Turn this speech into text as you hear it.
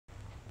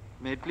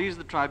May it please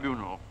the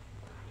tribunal.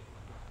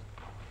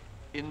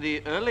 In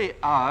the early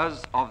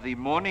hours of the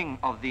morning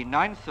of the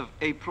 9th of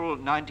April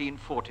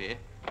 1940,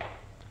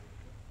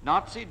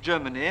 Nazi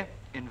Germany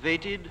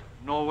invaded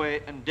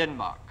Norway and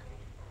Denmark.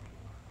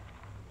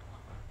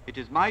 It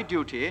is my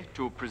duty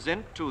to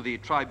present to the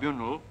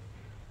tribunal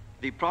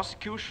the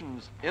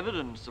prosecution's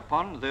evidence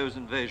upon those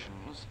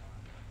invasions,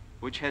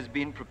 which has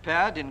been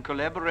prepared in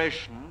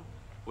collaboration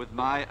with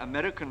my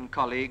American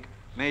colleague,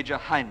 Major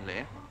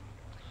Heinle,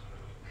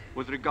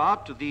 with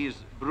regard to these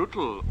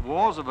brutal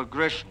wars of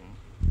aggression,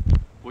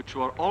 which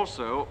were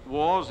also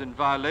wars in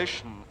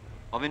violation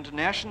of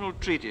international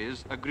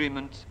treaties,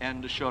 agreements,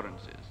 and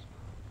assurances.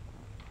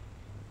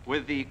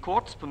 With the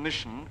court's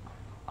permission,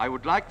 I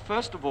would like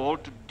first of all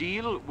to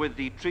deal with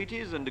the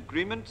treaties and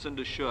agreements and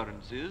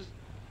assurances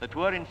that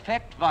were in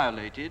fact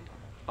violated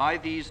by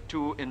these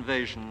two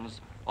invasions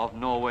of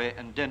Norway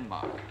and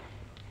Denmark.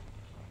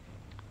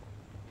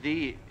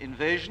 The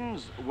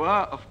invasions were,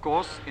 of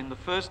course, in the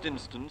first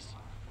instance,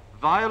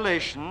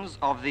 violations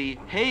of the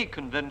Hague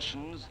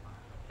Conventions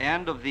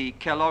and of the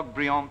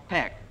Kellogg-Briand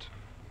Pact.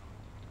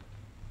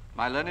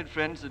 My learned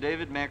friend Sir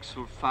David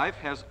Maxwell Fyfe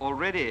has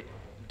already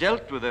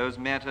dealt with those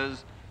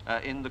matters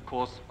in the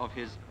course of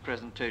his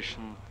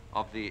presentation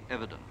of the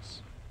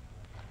evidence.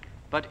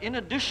 But in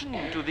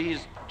addition to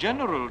these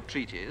general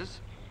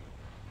treaties,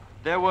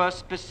 there were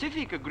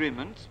specific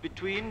agreements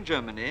between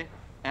Germany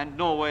and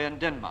Norway and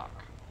Denmark.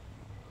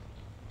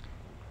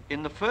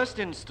 In the first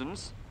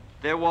instance,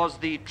 there was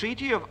the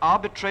Treaty of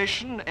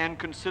Arbitration and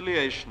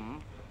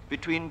Conciliation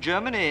between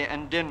Germany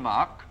and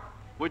Denmark,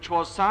 which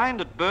was signed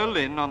at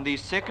Berlin on the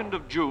 2nd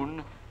of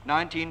June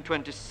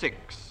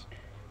 1926.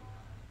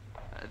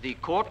 The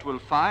court will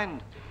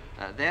find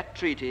that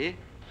treaty,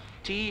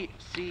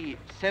 TC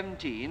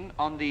 17,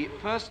 on the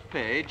first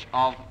page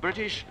of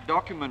British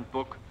Document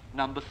Book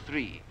number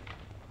 3.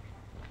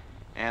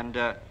 And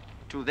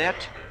to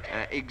that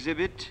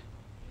exhibit,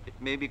 it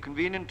may be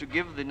convenient to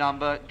give the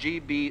number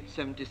GB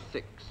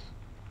 76.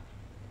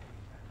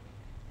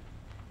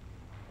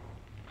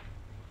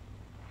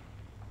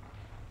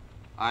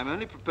 I'm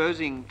only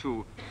proposing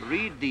to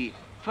read the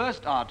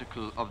first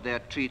article of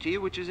that treaty,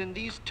 which is in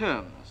these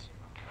terms.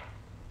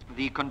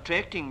 The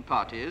contracting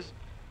parties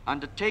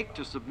undertake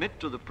to submit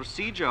to the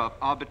procedure of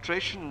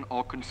arbitration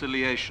or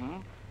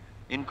conciliation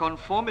in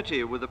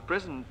conformity with the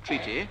present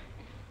treaty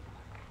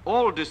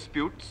all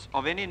disputes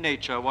of any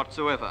nature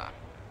whatsoever,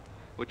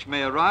 which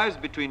may arise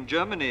between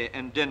Germany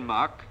and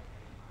Denmark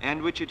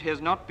and which it has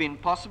not been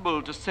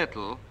possible to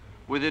settle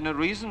within a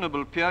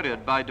reasonable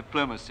period by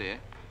diplomacy,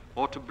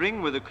 or to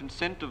bring with the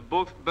consent of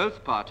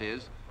both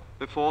parties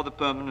before the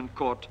Permanent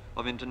Court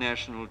of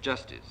International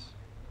Justice.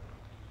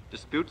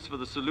 Disputes for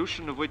the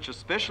solution of which a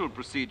special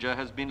procedure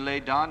has been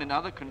laid down in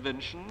other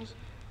conventions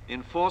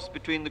in force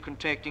between the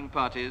contracting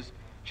parties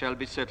shall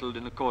be settled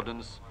in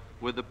accordance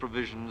with the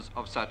provisions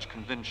of such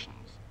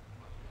conventions.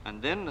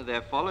 And then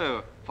there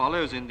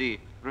follows in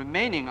the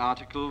remaining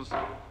articles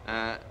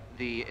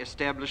the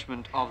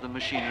establishment of the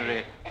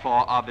machinery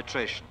for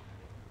arbitration.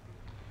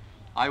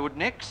 I would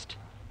next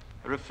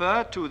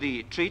refer to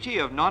the Treaty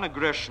of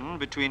Non-Aggression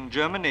between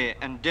Germany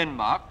and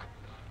Denmark,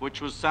 which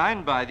was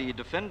signed by the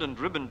defendant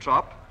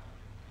Ribbentrop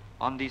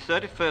on the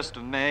 31st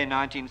of May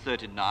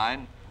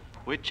 1939,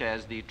 which,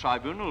 as the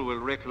tribunal will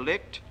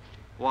recollect,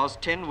 was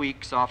 10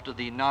 weeks after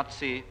the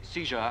Nazi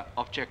seizure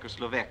of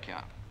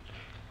Czechoslovakia.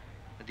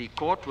 The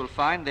court will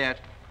find that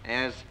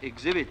as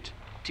Exhibit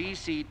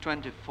TC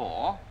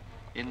 24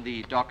 in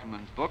the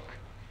document book,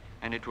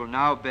 and it will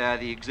now bear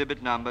the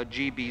exhibit number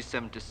GB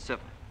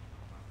 77.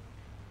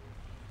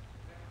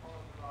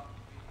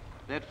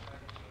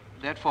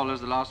 That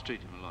follows the last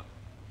treaty, my lord.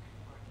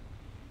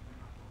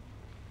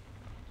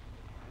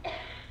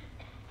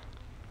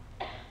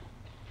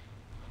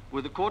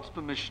 With the court's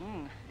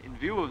permission, in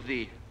view of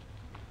the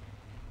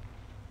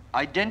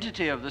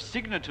identity of the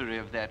signatory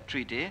of that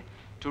treaty,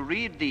 to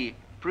read the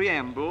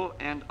preamble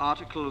and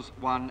Articles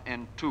 1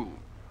 and 2.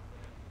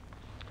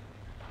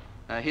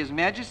 His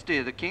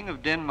Majesty, the King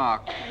of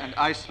Denmark and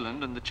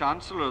Iceland, and the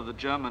Chancellor of the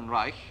German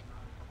Reich,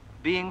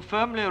 being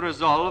firmly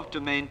resolved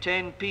to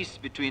maintain peace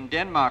between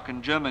Denmark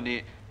and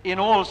Germany in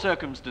all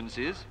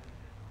circumstances,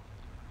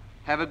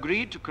 have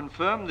agreed to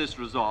confirm this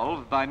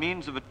resolve by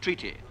means of a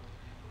treaty,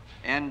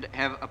 and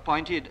have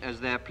appointed as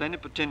their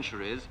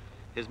plenipotentiaries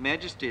His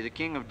Majesty the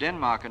King of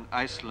Denmark and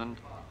Iceland,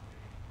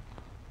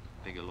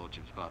 beg your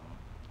lordship's pardon,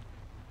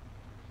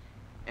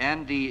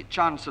 and the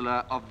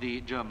Chancellor of the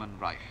German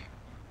Reich.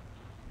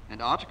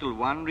 And Article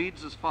 1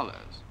 reads as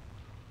follows: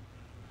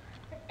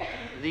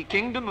 The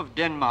Kingdom of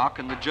Denmark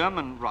and the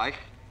German Reich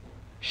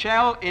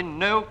shall in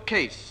no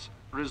case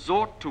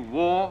resort to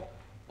war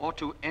or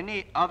to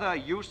any other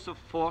use of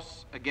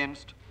force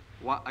against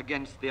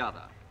the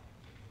other.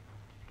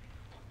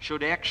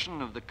 Should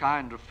action of the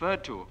kind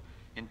referred to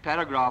in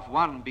paragraph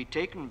 1 be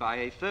taken by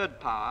a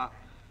third power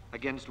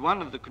against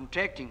one of the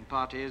contracting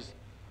parties,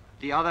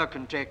 the other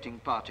contracting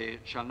party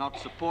shall not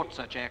support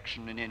such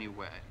action in any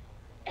way.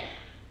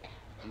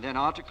 And then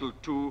Article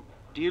 2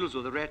 deals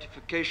with the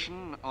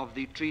ratification of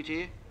the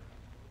treaty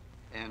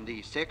And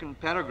the second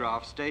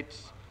paragraph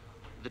states,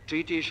 the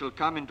treaty shall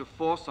come into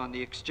force on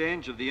the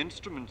exchange of the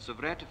instruments of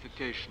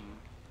ratification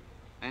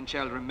and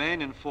shall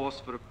remain in force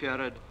for a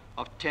period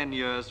of 10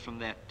 years from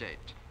that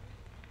date.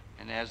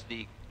 And as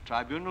the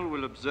tribunal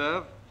will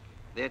observe,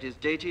 that is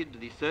dated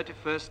the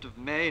 31st of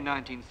May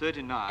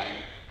 1939,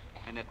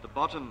 and at the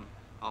bottom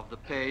of the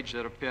page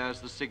there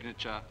appears the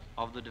signature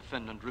of the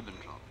defendant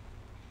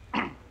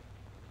Ribbentrop.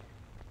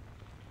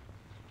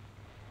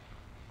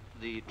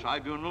 The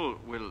tribunal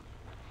will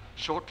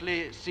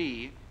shortly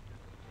see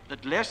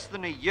that less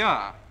than a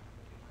year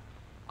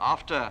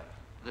after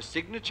the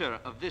signature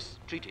of this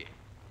treaty,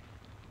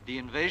 the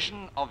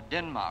invasion of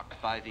Denmark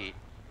by the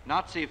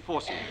Nazi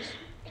forces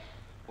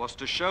was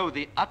to show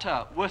the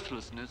utter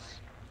worthlessness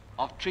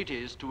of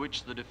treaties to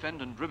which the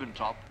defendant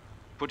Ribbentrop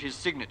put his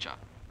signature.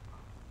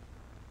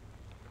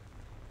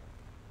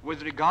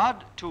 With regard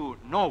to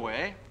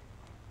Norway,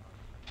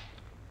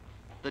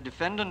 the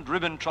defendant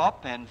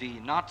Ribbentrop and the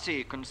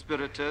Nazi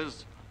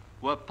conspirators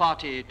were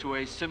party to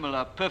a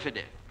similar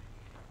perfidy.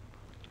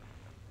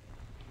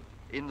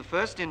 In the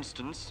first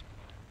instance,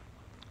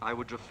 I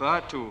would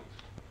refer to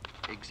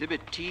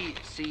Exhibit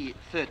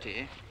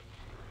TC30,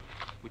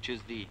 which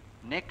is the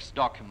next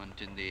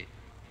document in the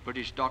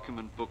British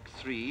Document Book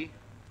 3,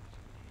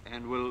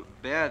 and will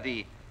bear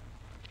the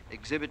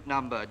exhibit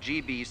number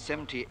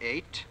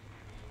GB78.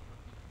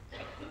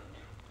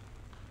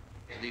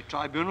 The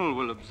tribunal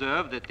will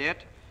observe that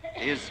that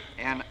is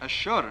an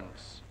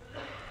assurance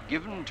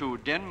given to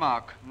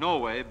Denmark,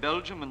 Norway,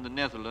 Belgium, and the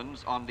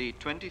Netherlands on the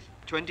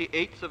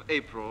 28th of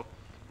April,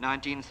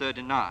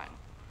 1939.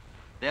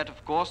 That,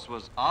 of course,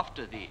 was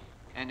after the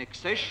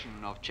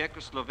annexation of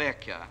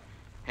Czechoslovakia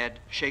had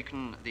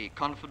shaken the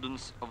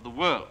confidence of the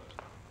world.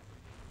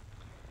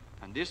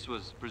 And this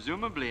was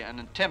presumably an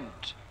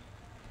attempt,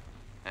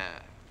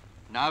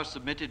 now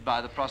submitted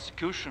by the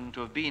prosecution,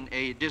 to have been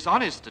a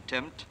dishonest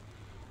attempt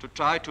to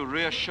try to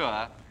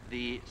reassure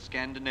the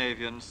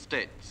Scandinavian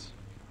states.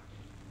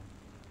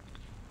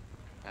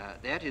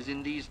 That is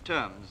in these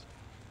terms.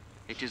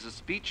 It is a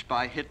speech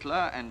by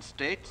Hitler and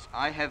states,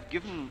 I have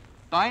given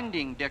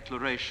binding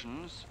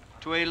declarations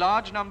to a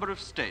large number of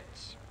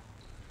states.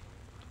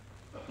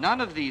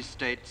 None of these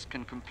states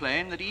can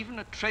complain that even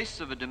a trace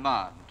of a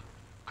demand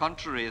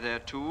contrary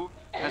thereto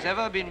has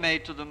ever been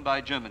made to them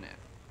by Germany.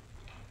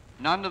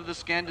 None of the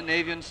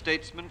Scandinavian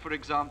statesmen, for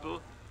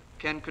example,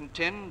 can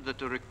contend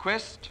that a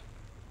request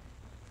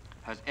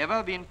has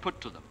ever been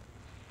put to them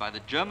by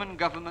the German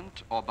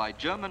government or by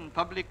German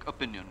public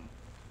opinion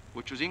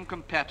which was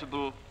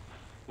incompatible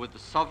with the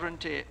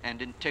sovereignty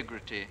and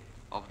integrity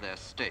of their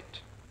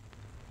state.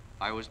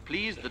 I was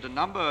pleased that a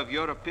number of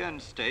European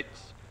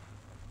states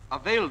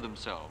availed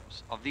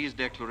themselves of these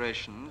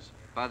declarations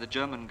by the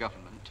German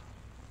government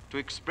to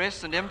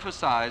express and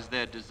emphasize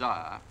their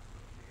desire,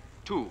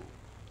 too,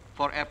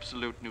 for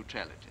absolute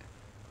neutrality.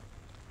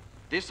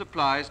 This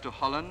applies to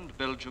Holland,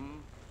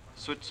 Belgium,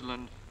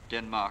 Switzerland,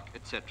 Denmark,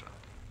 etc.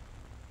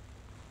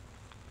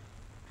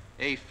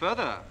 A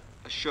further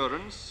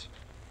assurance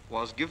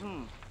was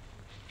given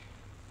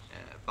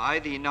by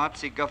the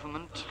Nazi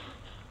government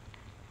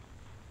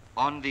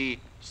on the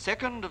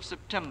 2nd of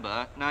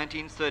September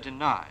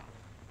 1939,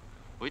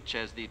 which,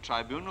 as the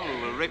tribunal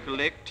will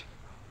recollect,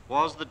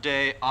 was the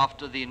day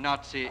after the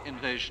Nazi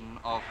invasion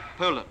of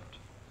Poland.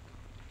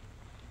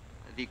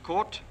 The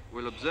court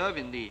will observe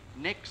in the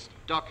next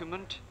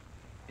document,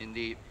 in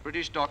the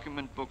British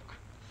Document Book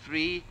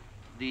 3,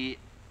 the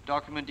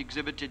document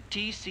exhibited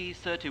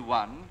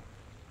TC31,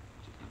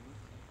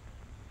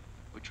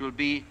 which will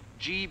be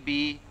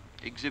GB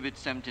Exhibit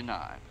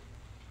 79.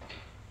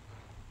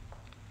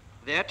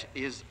 That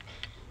is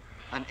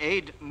an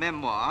aid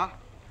memoir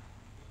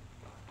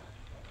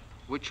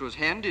which was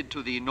handed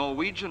to the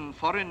Norwegian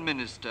foreign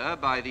minister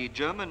by the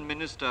German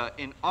minister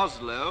in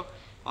Oslo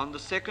on the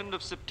 2nd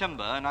of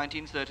September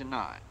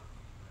 1939.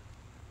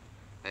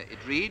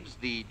 It reads,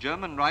 the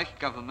German Reich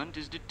government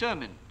is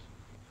determined,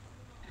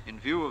 in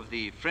view of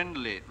the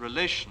friendly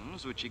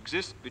relations which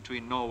exist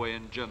between Norway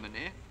and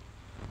Germany,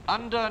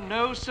 under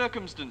no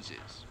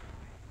circumstances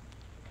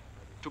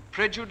to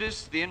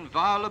prejudice the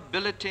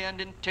inviolability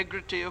and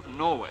integrity of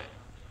Norway,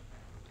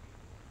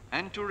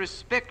 and to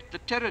respect the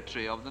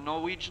territory of the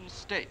Norwegian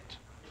state.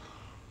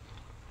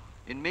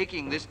 In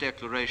making this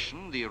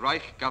declaration, the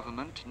Reich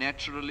government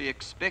naturally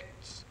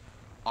expects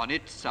on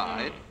its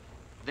side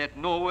that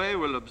Norway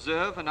will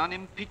observe an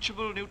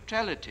unimpeachable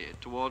neutrality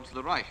towards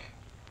the Reich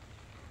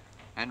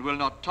and will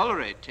not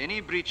tolerate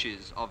any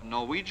breaches of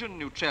Norwegian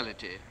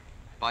neutrality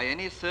by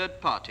any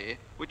third party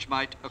which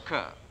might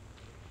occur.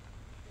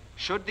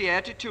 Should the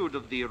attitude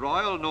of the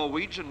Royal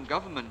Norwegian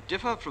government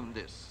differ from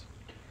this,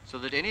 so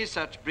that any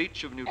such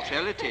breach of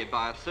neutrality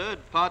by a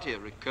third party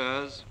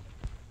recurs,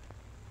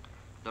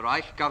 the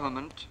Reich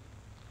government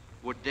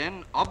would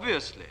then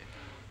obviously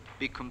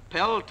be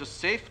compelled to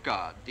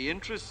safeguard the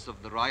interests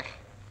of the Reich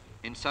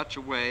in such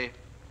a way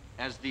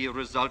as the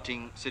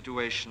resulting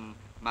situation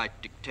might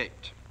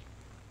dictate.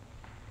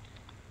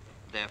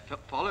 There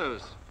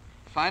follows,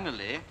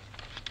 finally,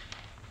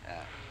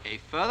 a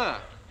further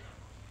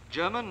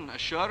German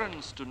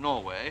assurance to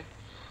Norway,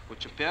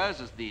 which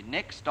appears as the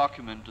next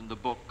document in the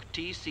book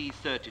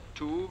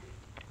TC32,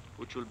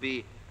 which will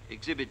be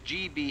Exhibit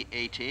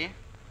GB80.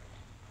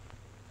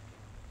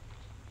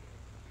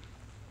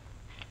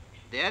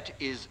 That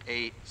is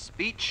a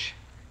speech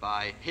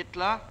by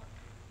Hitler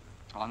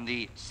on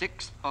the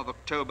 6th of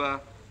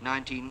October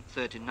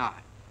 1939.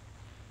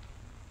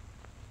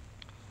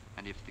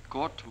 And if the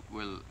court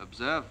will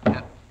observe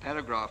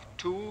paragraph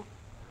 2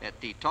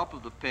 at the top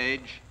of the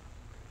page,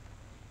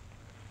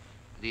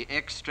 the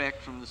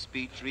extract from the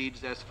speech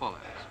reads as follows.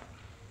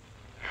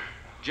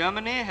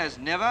 Germany has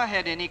never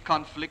had any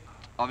conflict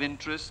of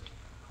interest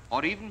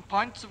or even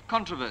points of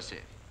controversy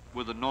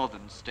with the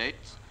northern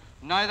states,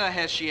 neither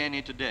has she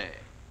any today.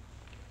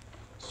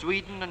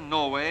 Sweden and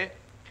Norway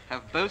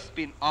have both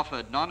been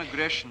offered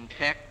non-aggression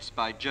pacts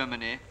by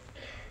Germany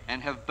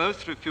and have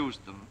both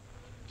refused them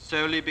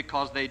solely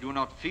because they do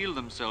not feel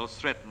themselves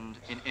threatened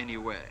in any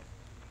way.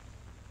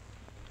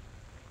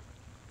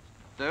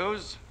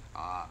 Those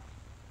are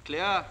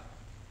clear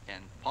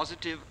and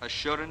positive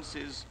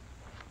assurances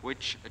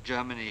which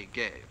Germany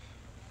gave.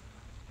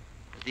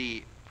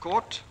 The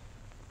court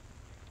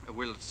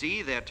will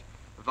see that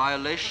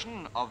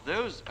violation of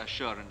those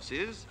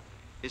assurances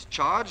is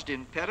charged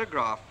in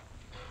paragraph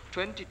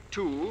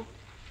 22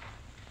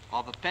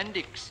 of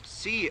Appendix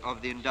C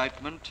of the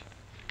indictment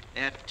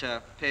at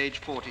page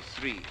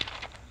 43.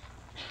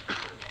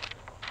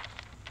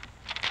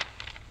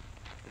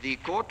 The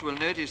court will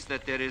notice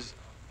that there is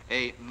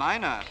a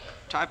minor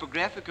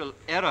typographical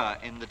error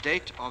in the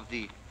date of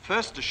the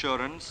first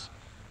assurance,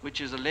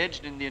 which is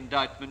alleged in the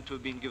indictment to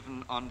have been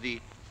given on the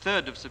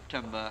 3rd of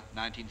September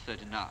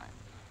 1939.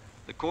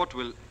 The court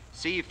will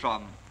see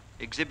from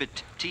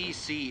Exhibit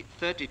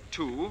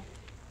TC32,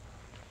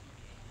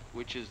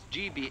 which is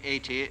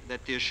GB80,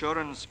 that the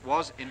assurance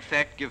was in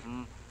fact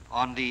given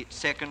on the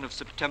 2nd of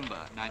September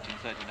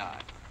 1939.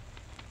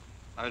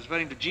 I was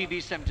referring to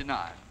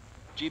GB79.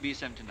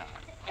 GB79.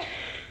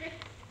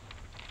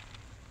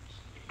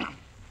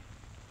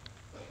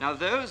 Now,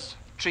 those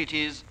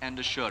treaties and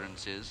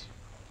assurances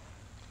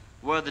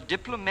were the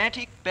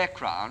diplomatic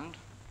background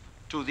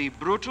to the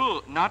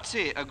brutal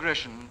Nazi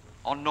aggression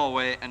on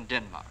Norway and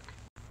Denmark.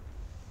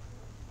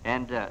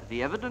 And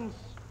the evidence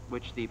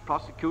which the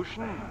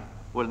prosecution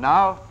will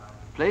now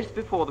place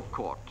before the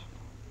court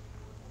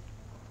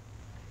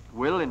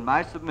will, in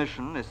my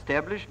submission,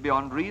 establish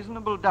beyond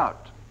reasonable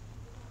doubt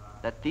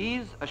that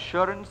these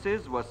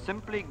assurances were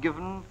simply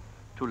given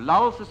to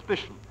lull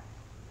suspicion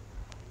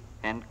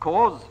and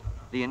cause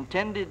the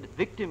intended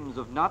victims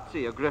of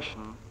Nazi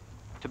aggression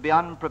to be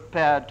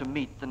unprepared to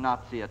meet the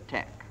Nazi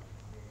attack.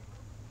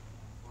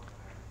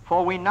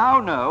 For we now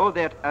know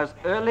that as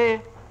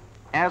early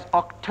as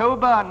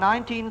October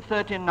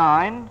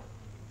 1939,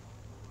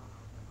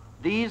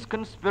 these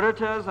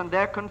conspirators and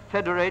their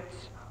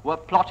confederates were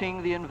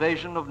plotting the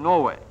invasion of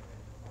Norway.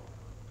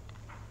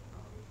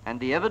 And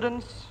the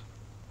evidence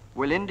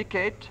will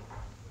indicate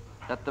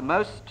that the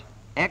most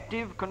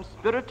active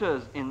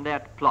conspirators in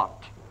that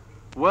plot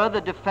were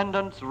the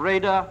defendants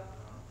Raeder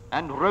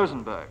and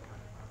Rosenberg.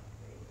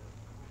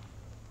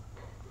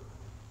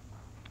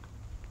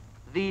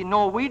 The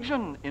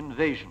Norwegian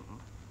invasion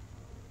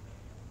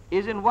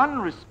is in one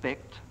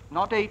respect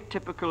not a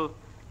typical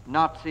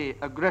Nazi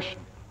aggression,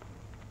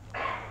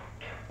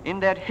 in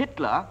that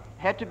Hitler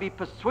had to be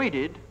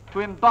persuaded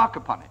to embark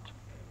upon it.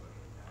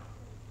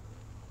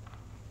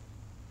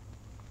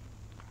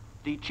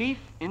 The chief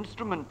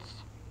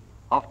instruments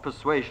of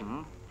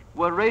persuasion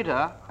were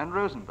Raeder and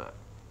Rosenberg.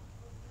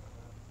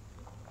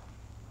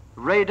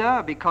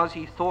 Raeder because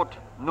he thought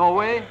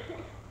Norway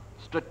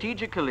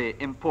strategically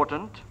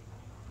important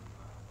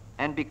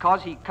and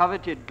because he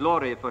coveted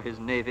glory for his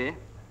navy.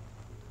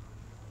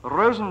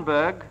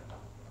 Rosenberg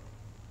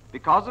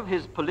because of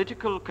his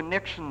political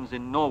connections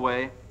in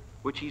Norway,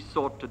 which he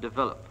sought to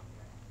develop.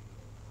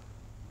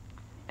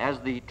 As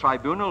the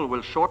tribunal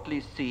will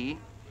shortly see,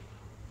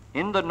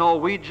 in the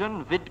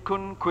Norwegian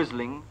Vidkun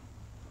Quisling,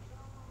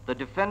 the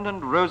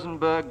defendant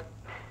Rosenberg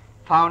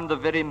found the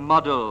very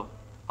model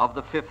of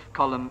the fifth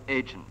column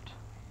agent,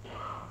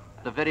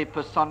 the very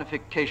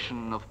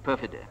personification of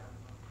perfidy.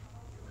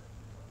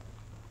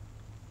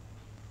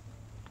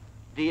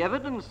 The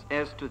evidence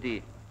as to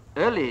the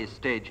early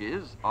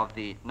stages of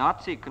the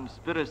Nazi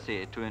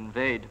conspiracy to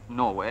invade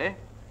Norway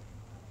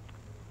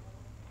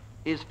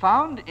is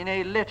found in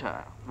a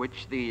letter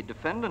which the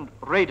defendant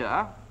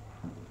Raeder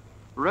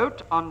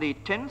wrote on the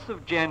 10th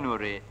of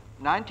January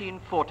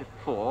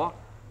 1944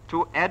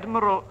 to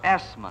Admiral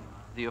Assmann,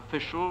 the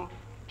official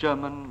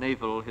German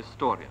naval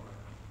historian.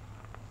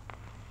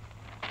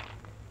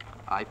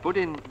 I put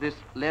in this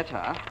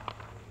letter,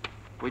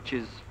 which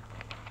is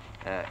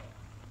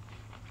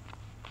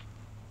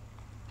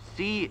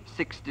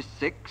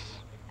C66,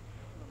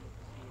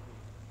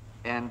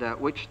 and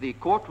which the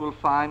court will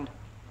find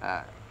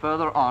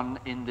further on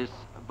in this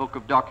book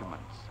of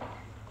documents.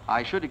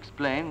 I should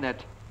explain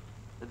that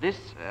this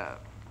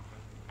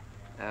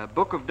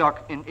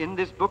in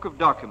this book of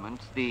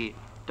documents, the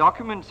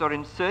documents are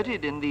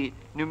inserted in the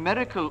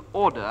numerical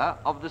order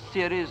of the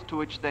series to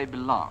which they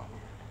belong,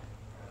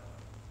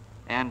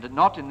 and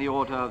not in the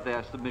order of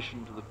their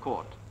submission to the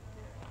court.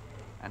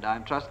 And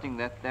I'm trusting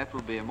that that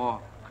will be a more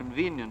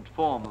convenient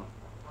form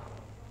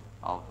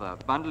of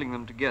bundling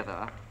them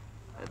together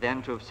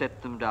than to have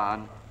set them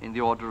down in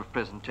the order of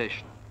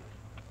presentation.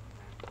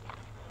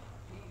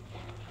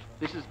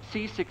 This is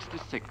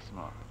C66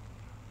 now.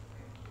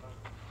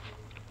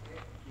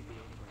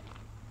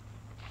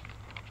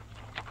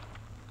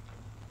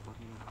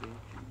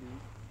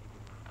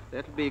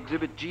 That will be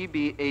exhibit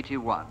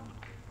GB81.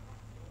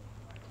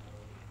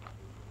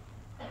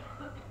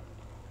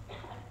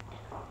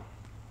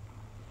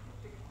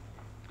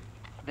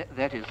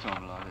 That is so, my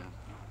Lord.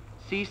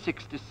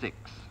 C66.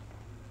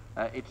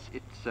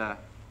 It's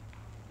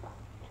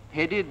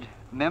headed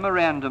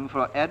Memorandum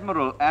for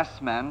Admiral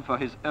Assman for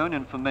his own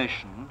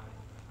information,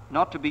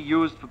 not to be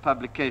used for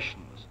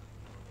publications.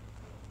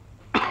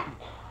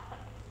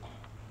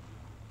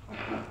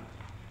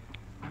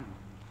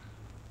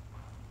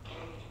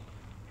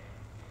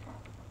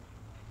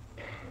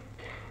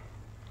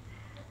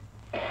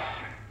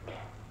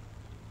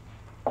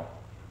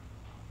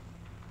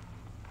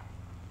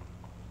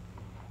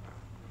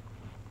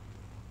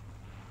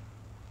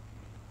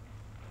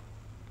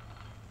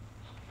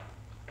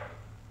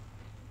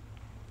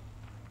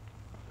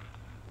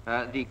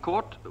 The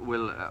court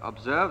will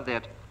observe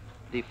that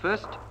the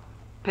first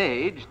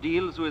page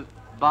deals with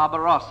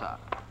Barbarossa.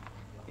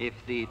 If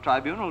the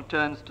tribunal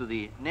turns to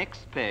the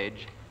next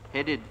page,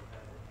 headed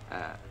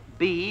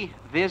B,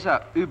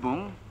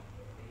 Weserübung,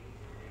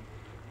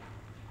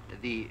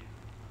 the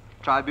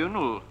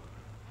tribunal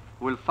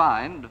will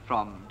find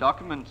from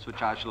documents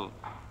which I shall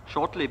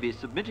shortly be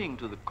submitting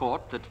to the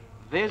court that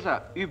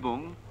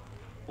Weserübung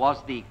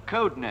was the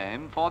code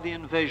name for the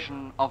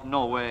invasion of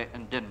Norway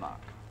and Denmark.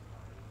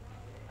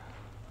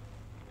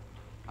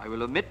 I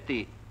will omit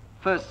the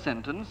first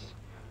sentence.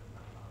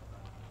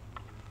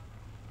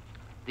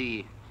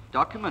 The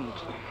document,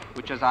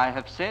 which, as I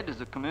have said, is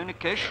a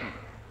communication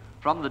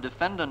from the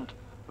defendant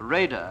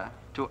Raeder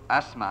to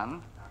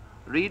Assmann,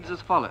 reads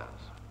as follows.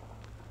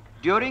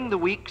 During the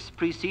weeks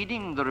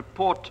preceding the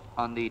report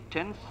on the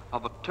 10th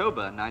of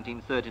October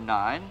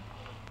 1939,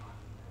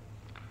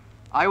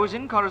 I was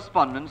in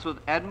correspondence with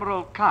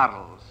Admiral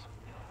Karls,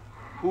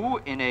 who,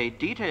 in a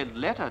detailed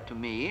letter to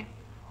me,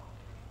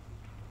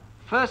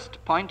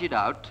 first pointed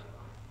out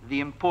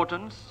the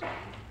importance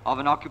of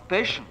an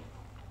occupation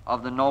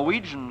of the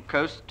Norwegian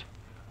coast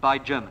by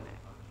Germany.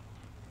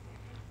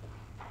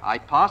 I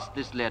passed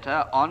this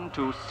letter on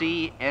to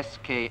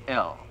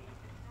CSKL,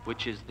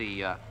 which is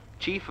the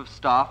Chief of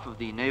Staff of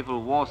the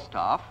Naval War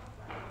Staff,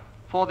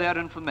 for their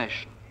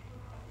information,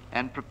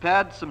 and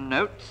prepared some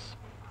notes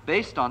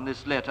based on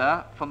this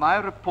letter for my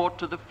report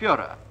to the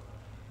Führer,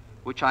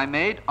 which I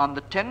made on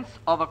the 10th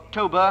of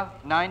October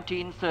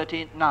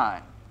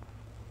 1939.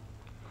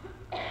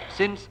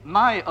 Since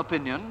my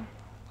opinion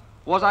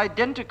was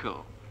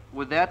identical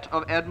with that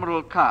of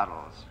Admiral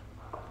Karls,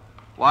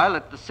 while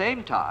at the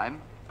same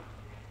time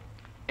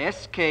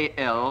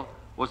SKL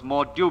was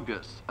more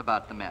dubious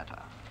about the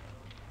matter.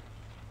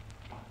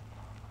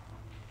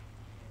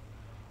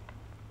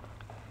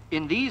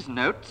 In these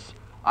notes,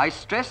 I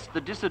stressed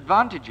the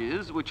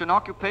disadvantages which an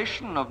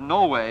occupation of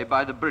Norway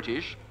by the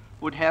British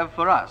would have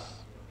for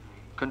us: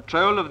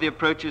 control of the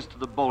approaches to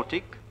the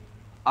Baltic,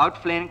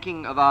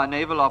 outflanking of our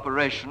naval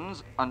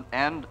operations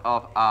and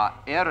of our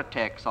air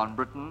attacks on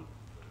Britain,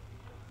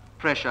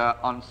 pressure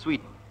on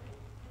Sweden.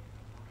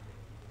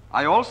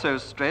 I also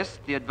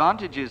stressed the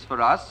advantages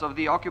for us of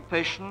the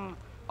occupation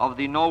of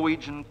the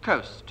Norwegian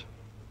coast,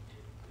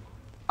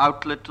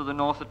 outlet to the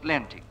North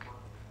Atlantic,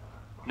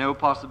 no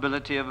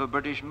possibility of a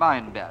British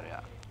mine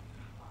barrier,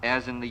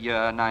 as in the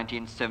year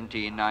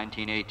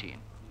 1917-1918.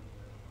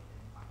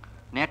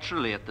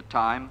 Naturally, at the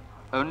time,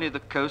 only the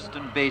coast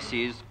and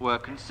bases were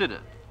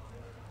considered.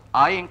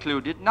 I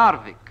included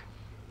Narvik,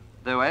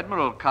 though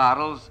Admiral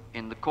Karls,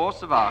 in the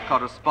course of our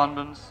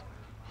correspondence,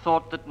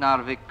 thought that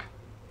Narvik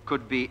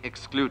could be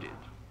excluded.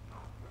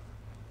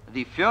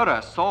 The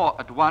Führer saw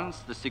at once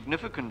the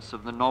significance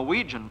of the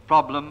Norwegian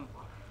problem.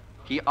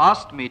 He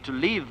asked me to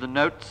leave the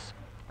notes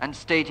and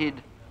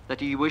stated that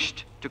he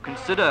wished to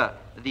consider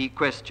the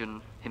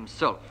question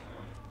himself.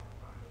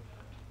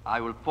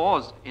 I will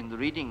pause in the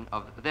reading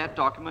of that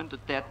document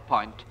at that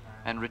point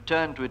and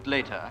return to it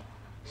later,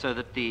 so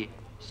that the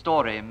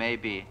story may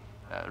be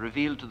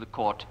revealed to the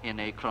court in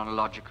a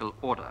chronological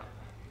order.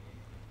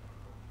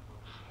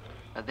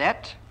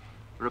 That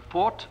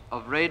report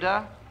of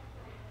Raeder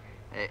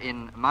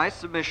in my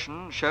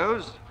submission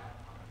shows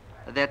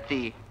that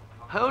the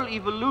whole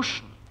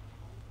evolution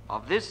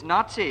of this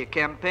Nazi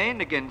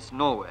campaign against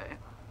Norway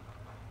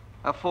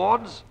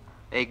affords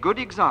a good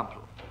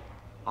example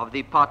of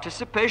the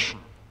participation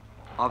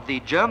of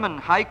the German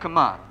High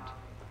Command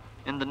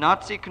in the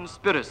Nazi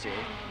conspiracy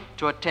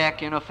to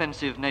attack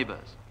inoffensive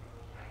neighbors.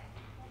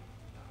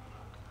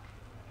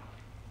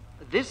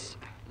 This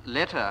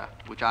letter,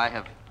 which I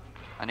have,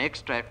 an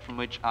extract from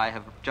which I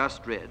have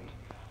just read,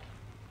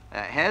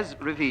 has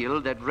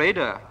revealed that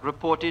Raeder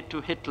reported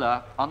to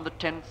Hitler on the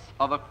 10th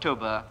of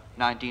October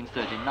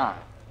 1939.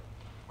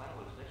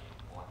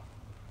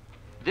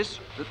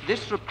 This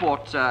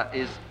report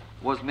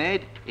was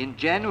made in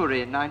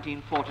January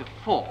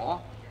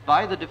 1944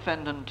 by the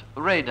defendant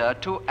Raeder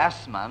to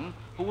Assmann,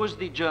 who was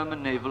the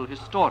German naval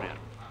historian,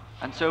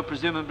 and so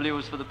presumably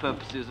was for the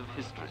purposes of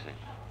history.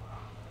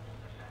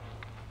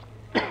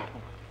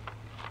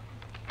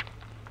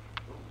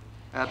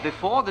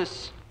 Before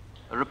this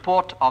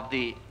report of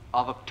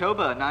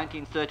October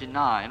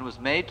 1939 was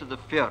made to the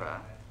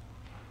Führer,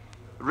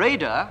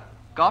 Raeder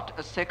got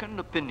a second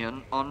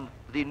opinion on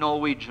the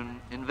Norwegian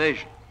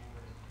invasion.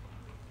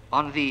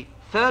 On the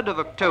 3rd of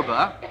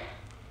October,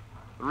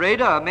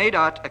 Raeder made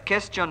out a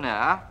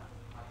questionnaire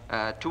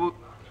to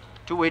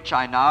which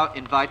I now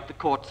invite the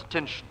court's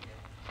attention.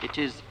 It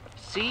is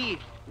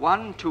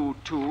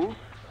C122,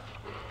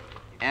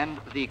 and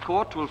the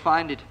court will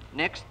find it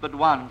next but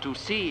one to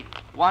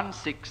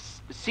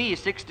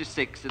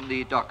C66 in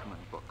the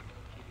document book.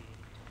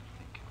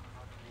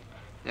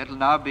 That will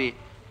now be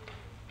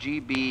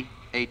GB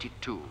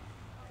 82.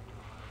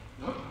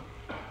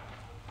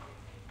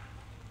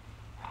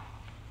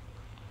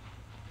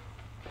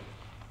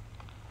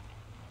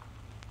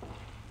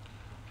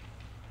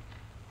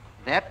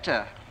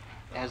 That,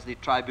 as the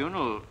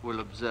tribunal will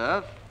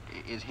observe,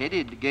 is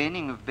headed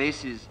Gaining of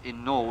Bases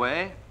in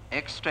Norway,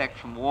 extract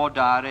from War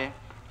Diary,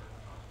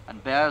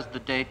 and bears the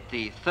date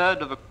the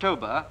 3rd of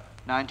October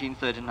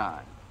 1939.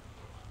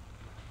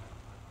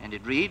 And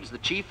it reads, the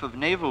Chief of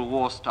Naval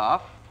War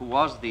Staff, who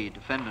was the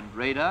defendant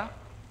Raeder,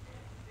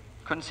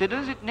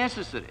 considers it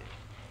necessary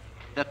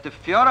that the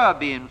Führer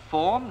be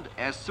informed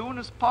as soon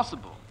as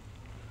possible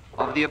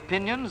of the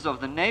opinions of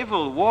the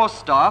Naval War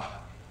Staff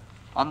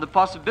on the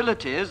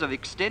possibilities of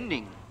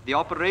extending the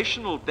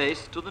operational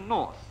base to the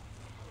north.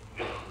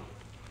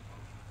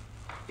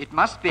 It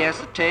must be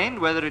ascertained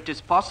whether it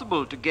is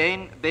possible to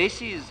gain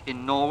bases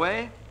in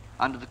Norway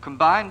under the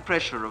combined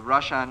pressure of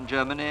Russia and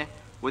Germany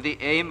with the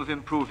aim of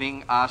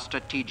improving our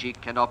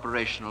strategic and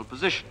operational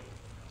position.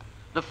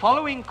 The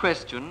following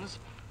questions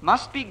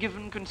must be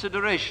given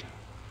consideration.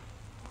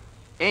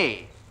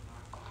 A.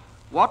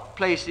 What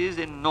places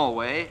in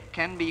Norway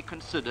can be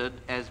considered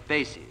as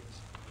bases?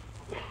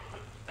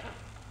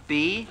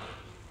 B.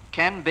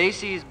 Can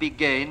bases be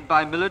gained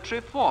by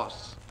military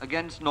force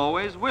against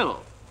Norway's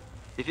will,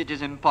 if it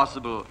is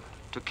impossible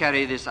to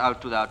carry this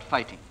out without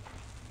fighting?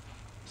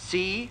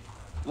 C.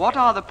 What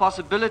are the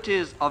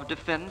possibilities of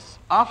defense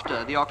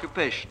after the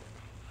occupation?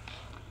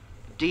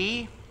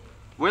 D.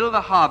 Will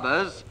the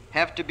harbors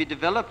have to be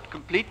developed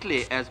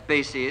completely as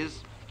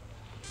bases,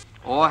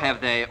 or have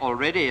they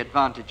already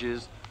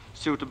advantages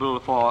suitable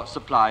for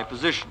supply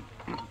position?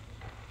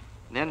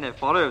 Then there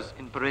follows,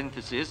 in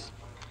parenthesis,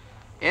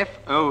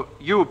 FO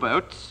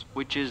U-boats,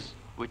 which is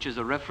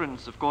a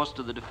reference, of course,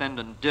 to the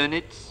defendant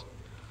Dönitz,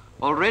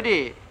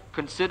 already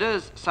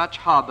considers such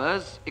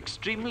harbors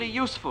extremely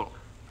useful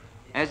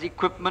as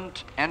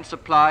equipment and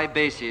supply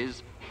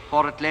bases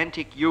for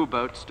Atlantic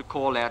U-boats to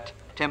call at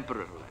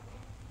temporarily.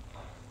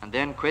 And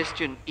then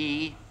question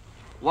E,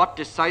 what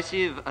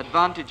decisive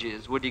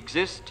advantages would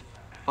exist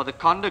for the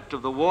conduct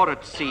of the war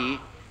at sea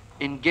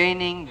in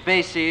gaining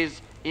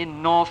bases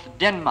in North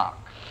Denmark?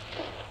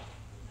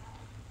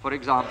 For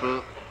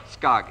example,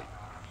 Skagen.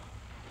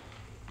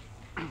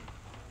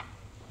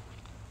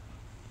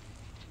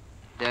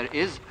 There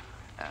is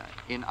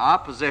in our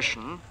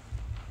possession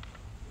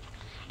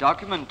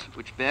document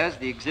which bears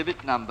the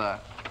exhibit number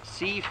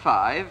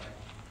C5,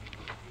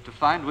 to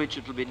find which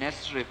it will be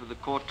necessary for the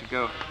court to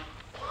go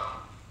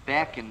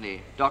back in the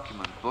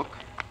document book.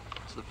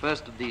 It's the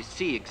first of these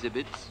C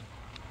exhibits,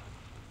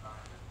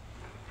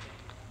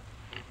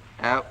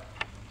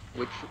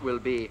 which will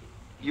be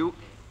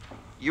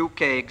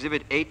UK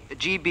Exhibit 8,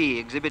 GB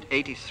Exhibit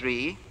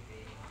 83,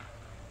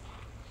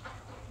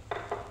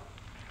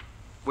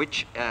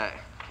 which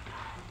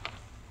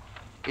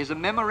is a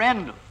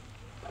memorandum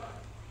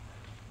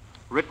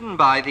written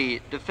by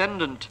the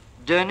defendant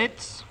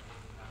Dönitz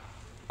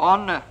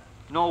on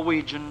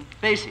Norwegian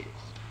bases,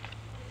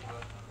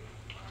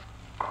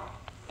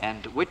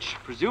 and which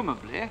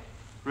presumably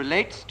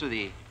relates to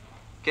the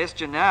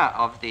questionnaire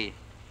of the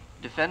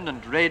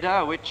defendant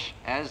Raeder, which,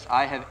 as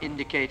I have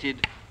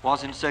indicated,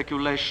 was in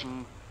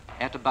circulation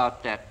at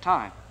about that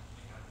time.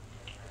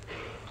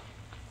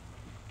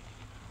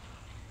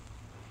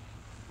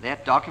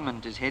 That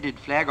document is headed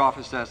Flag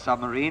Officer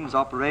Submarines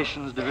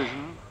Operations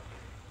Division,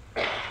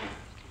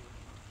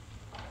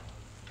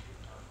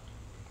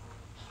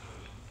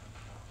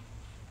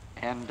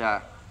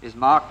 and is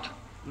marked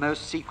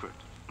most secret.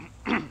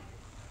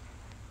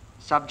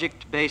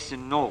 Subject base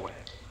in Norway.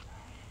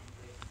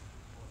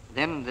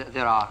 Then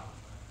there are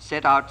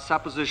set out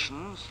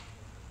suppositions,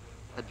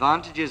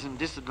 advantages and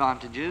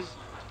disadvantages,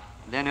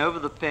 then over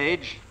the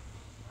page,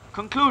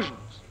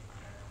 conclusions.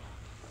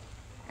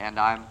 And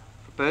I'm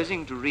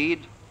proposing to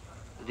read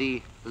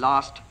the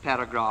last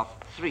paragraph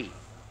 3.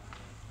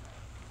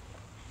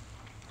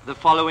 The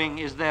following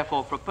is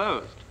therefore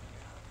proposed.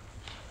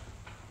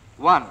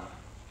 1.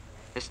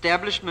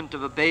 establishment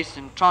of a base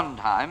in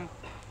Trondheim,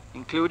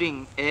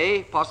 including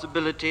A,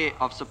 possibility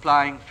of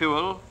supplying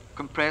fuel,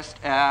 compressed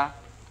air,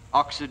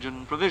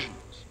 oxygen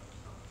provisions.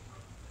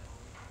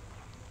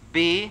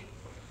 B,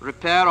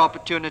 repair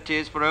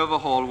opportunities for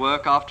overhaul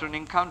work after an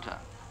encounter.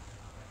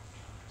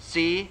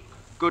 C,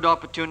 good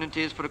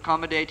opportunities for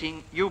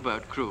accommodating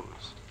U-boat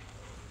crews.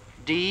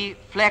 D,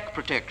 flak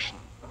protection,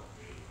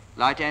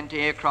 light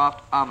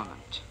anti-aircraft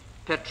armament,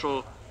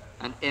 petrol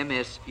and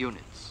MS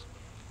units.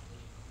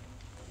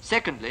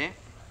 Secondly,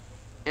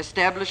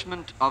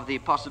 establishment of the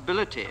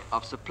possibility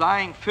of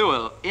supplying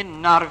fuel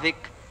in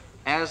Narvik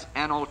as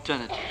an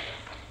alternative.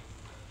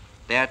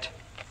 That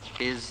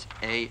is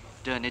a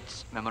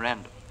Dönitz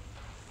memorandum.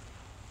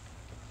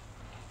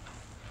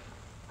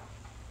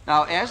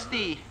 Now, as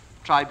the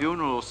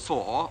tribunal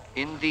saw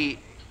in the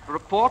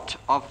report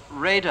of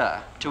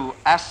Raeder to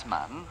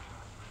Assmann,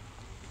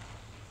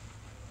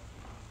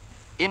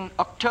 in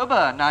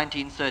October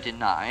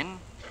 1939,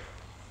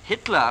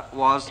 Hitler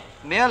was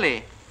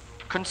merely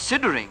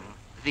considering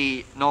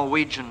the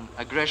Norwegian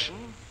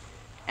aggression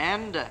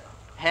and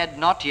had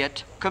not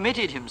yet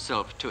committed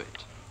himself to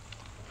it.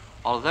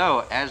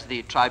 Although, as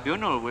the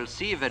tribunal will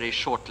see very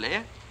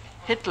shortly,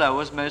 Hitler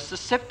was most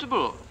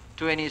susceptible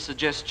to any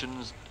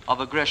suggestions of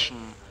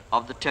aggression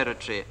of the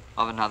territory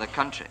of another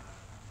country.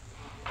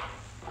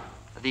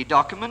 The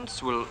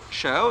documents will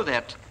show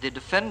that the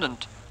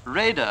defendant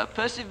Raeder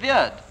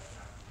persevered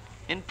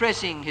in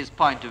pressing his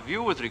point of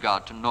view with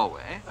regard to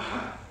Norway,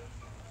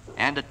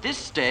 and at this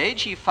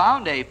stage he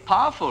found a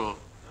powerful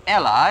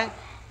ally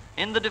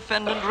in the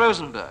defendant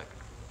Rosenberg.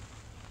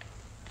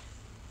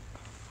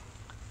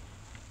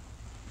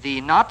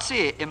 The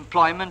Nazi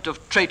employment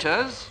of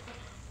traitors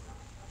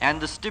and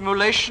the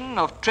stimulation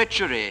of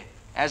treachery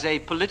as a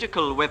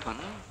political weapon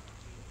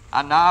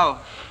are now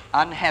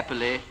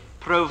unhappily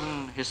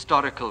proven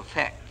historical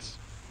facts.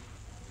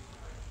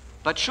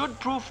 But should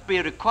proof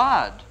be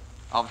required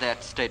of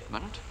that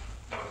statement,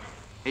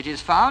 it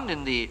is found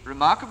in the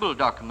remarkable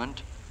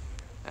document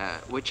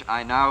which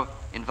I now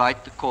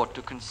invite the court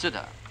to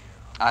consider.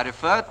 I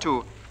refer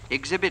to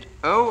Exhibit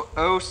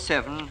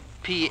 007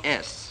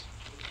 PS.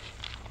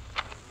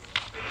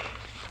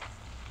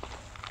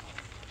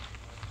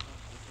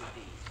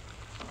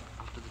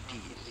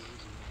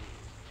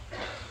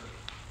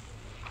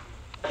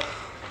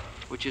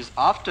 Which is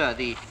after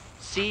the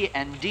C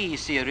and D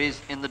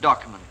series in the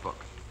document book.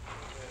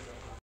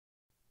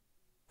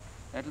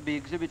 That will be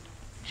Exhibit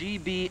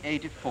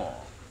GB84.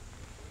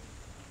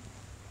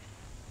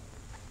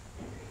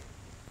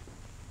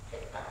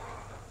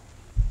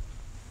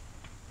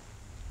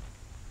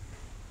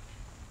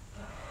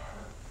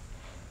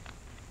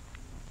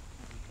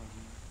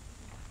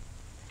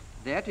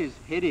 That is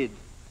headed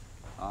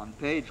on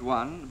page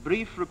 1,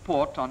 Brief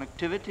Report on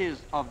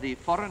Activities of the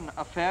Foreign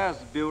Affairs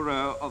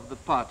Bureau of the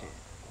Party,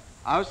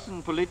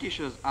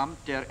 Außenpolitisches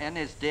Amt der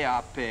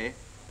NSDAP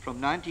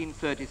from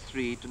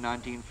 1933 to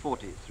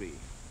 1943.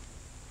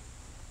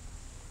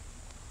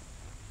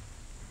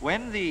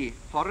 When the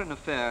Foreign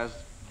Affairs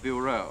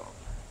Bureau,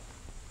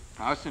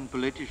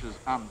 Außenpolitisches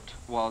Amt,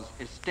 was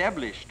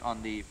established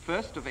on the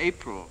 1st of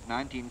April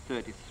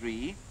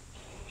 1933,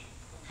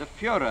 the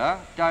Führer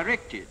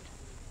directed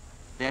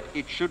that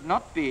it should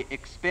not be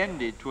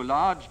expanded to a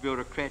large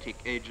bureaucratic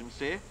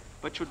agency,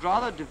 but should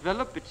rather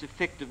develop its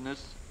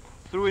effectiveness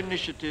through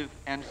initiative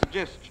and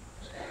suggestions.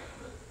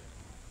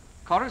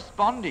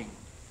 Corresponding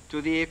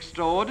to the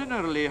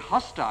extraordinarily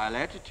hostile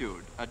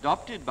attitude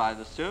adopted by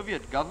the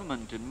Soviet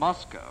government in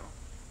Moscow,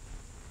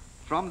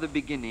 from the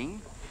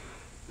beginning,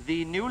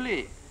 the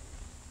newly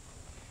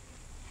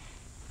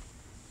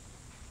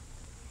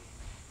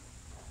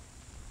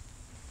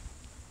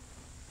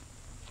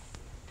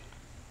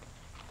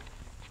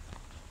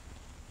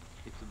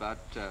about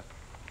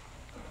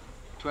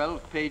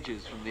 12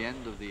 pages from the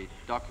end of the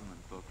document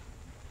book.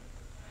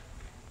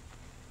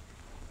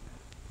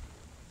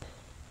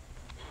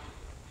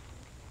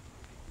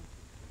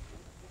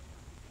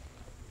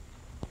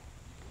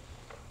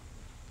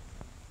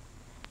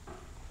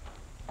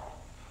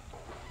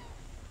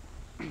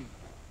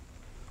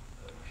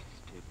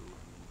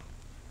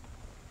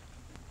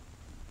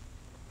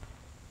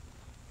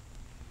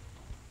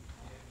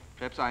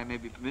 Perhaps I may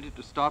be permitted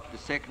to start the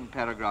second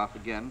paragraph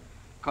again.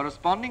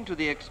 Corresponding to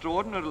the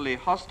extraordinarily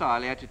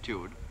hostile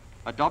attitude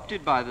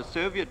adopted by the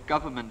Soviet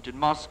government in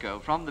Moscow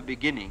from the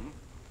beginning,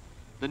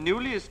 the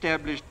newly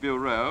established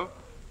Bureau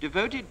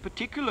devoted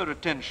particular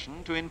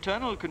attention to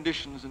internal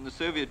conditions in the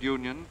Soviet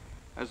Union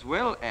as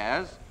well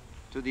as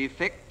to the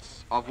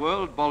effects of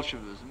world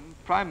Bolshevism,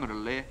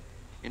 primarily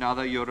in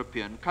other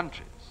European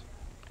countries.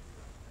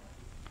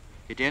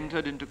 It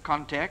entered into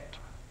contact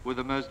with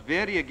the most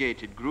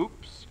variegated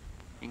groups,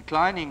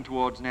 inclining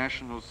towards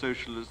National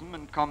Socialism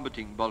and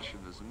combating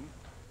Bolshevism,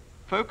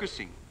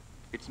 focusing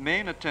its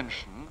main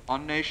attention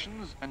on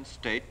nations and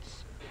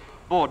states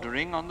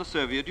bordering on the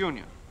Soviet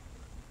Union.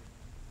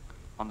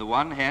 On the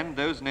one hand,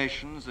 those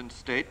nations and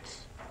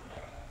states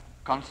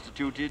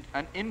constituted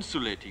an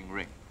insulating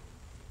ring,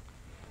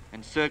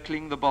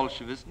 encircling the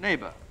Bolshevist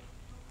neighbor.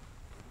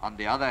 On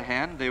the other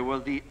hand, they were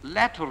the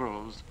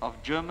laterals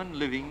of German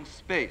living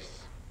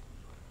space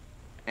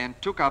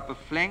and took up a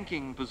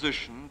flanking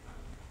position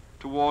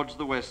towards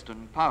the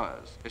Western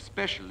powers,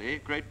 especially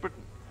Great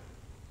Britain.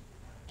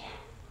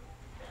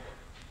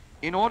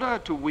 In order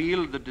to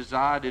wield the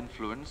desired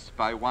influence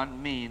by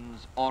one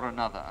means or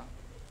another,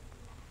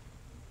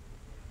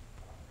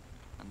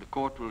 and the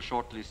court will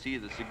shortly see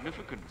the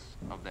significance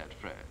of that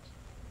phrase,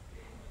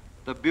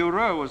 the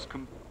Bureau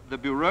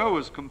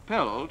was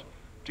compelled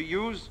to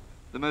use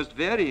the most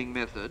varying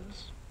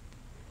methods,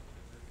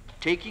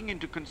 taking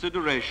into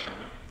consideration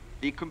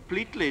the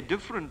completely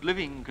different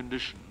living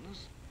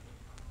conditions,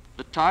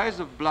 the ties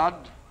of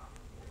blood,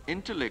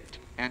 intellect,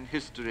 and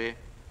history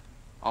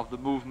of the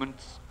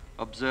movements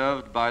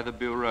observed by the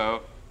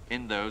Bureau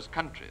in those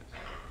countries.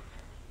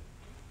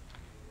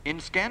 In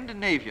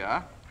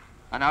Scandinavia,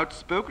 an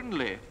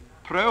outspokenly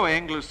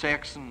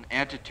pro-Anglo-Saxon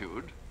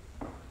attitude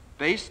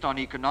based on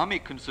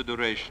economic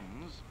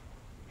considerations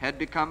had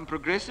become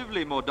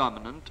progressively more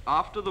dominant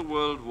after the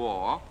World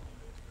War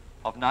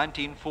of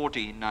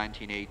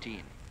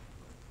 1914-1918.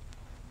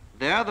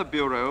 There the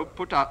Bureau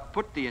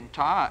put the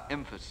entire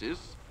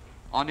emphasis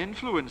on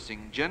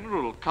influencing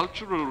general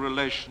cultural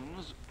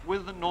relations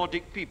with the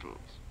Nordic peoples.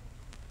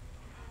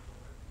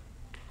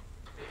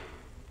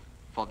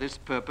 For this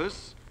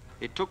purpose,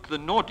 it took the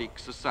Nordic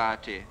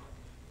Society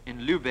in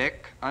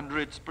Lübeck under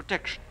its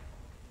protection.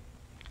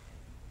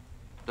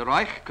 The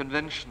Reich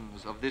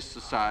conventions of this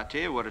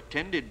society were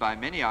attended by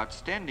many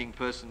outstanding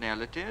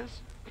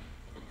personalities,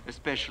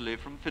 especially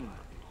from Finland.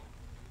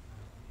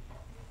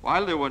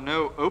 While there were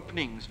no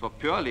openings for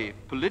purely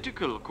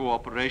political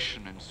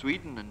cooperation in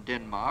Sweden and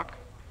Denmark,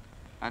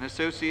 an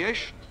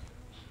association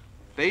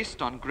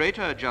based on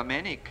greater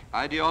Germanic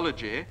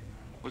ideology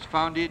was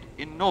founded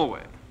in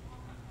Norway.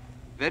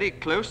 Very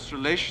close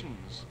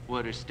relations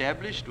were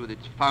established with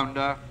its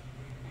founder,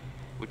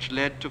 which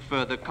led to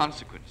further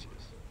consequences.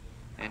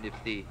 And if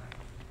the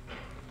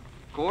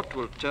court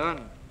will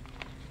turn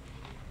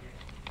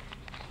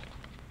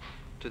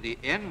to the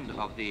end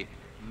of the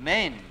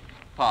main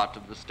part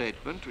of the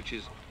statement, which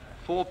is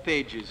 4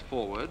 pages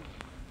forward,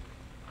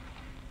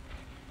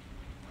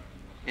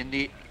 in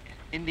the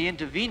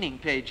intervening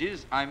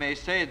pages, I may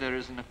say there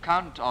is an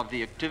account of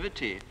the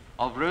activity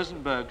of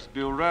Rosenberg's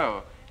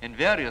Bureau in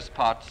various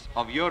parts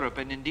of Europe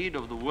and indeed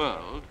of the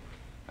world,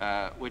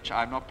 which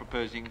I'm not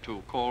proposing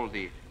to call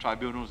the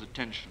tribunal's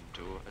attention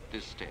to at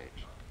this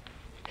stage.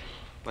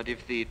 But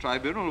if the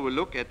tribunal will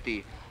look at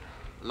the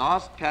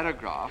last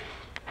paragraph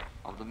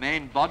of the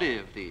main body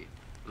of the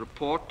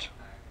report,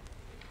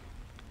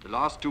 the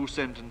last 2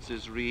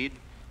 sentences read,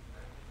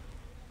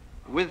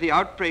 "With the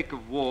outbreak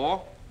of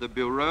war, the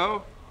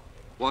Bureau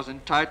was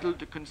entitled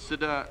to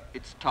consider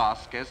its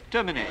task as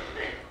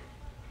terminated.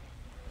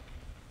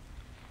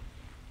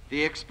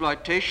 The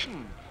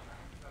exploitation,"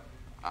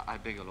 I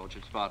beg your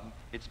lordship's pardon,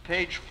 it's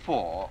page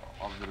 4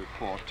 of the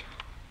report.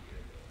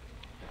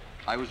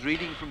 I was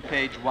reading from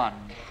page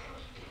 1.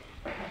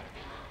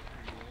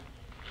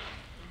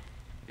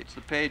 It's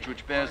the page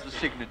which bears the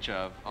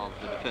signature of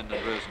the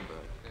defendant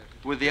Rosenberg.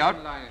 With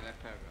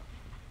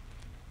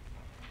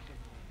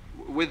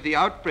the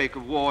outbreak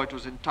of war, it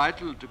was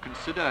entitled to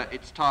consider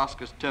its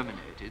task as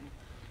terminated.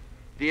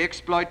 The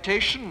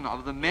exploitation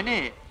of the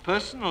many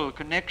personal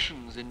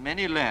connections in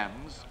many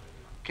lands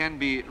can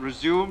be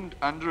resumed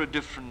under a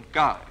different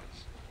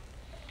guise.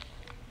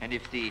 And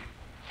if the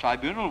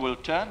tribunal will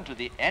turn to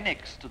the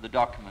annex to the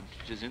document,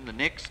 which is in the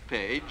next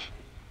page,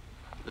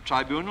 the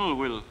tribunal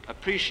will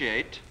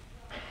appreciate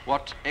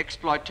what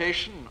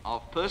exploitation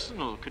of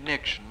personal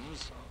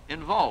connections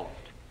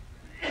involved.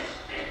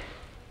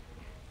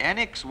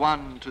 Annex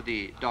 1 to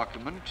the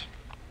document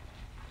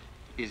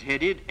is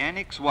headed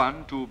Annex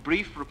 1 to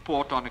Brief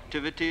Report on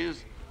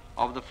Activities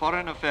of the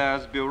Foreign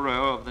Affairs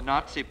Bureau of the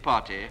Nazi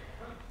Party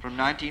from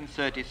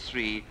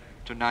 1933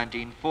 to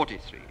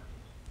 1943.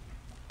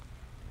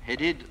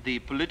 Headed The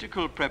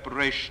Political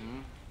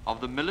Preparation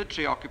of the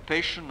Military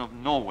Occupation of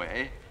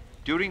Norway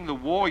during the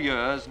war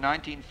years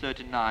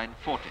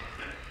 1939-40.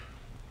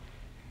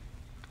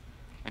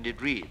 And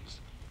it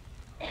reads,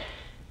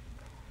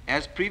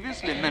 "As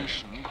previously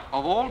mentioned,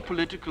 of all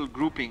political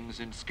groupings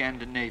in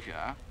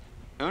Scandinavia,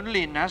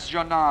 only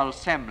National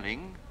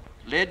Samling,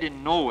 led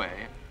in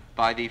Norway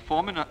by the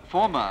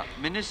former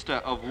Minister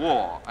of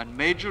War and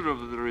Major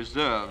of the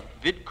Reserve,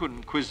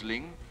 Vidkun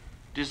Quisling,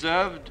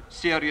 deserved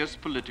serious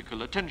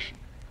political attention.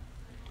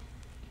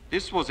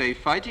 This was a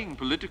fighting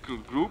political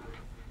group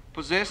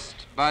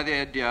possessed by the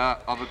idea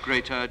of a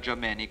greater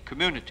Germanic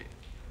community.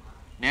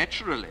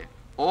 Naturally,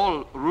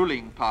 all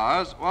ruling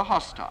powers were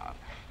hostile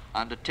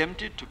and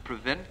attempted to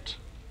prevent,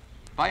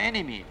 by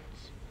any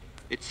means,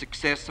 its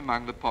success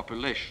among the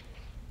population.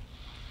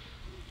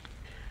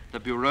 The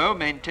Bureau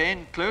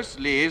maintained close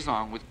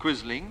liaison with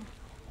Quisling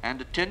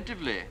and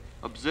attentively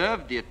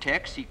observed the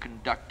attacks he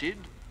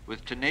conducted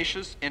with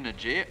tenacious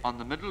energy on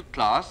the middle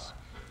class,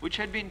 which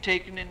had been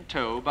taken in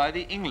tow by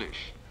the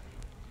English.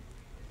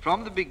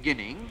 From the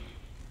beginning,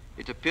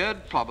 it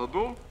appeared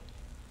probable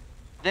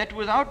that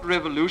without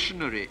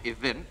revolutionary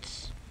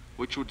events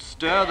which would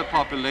stir the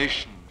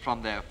population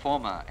from their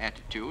former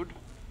attitude,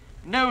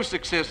 no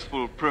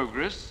successful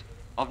progress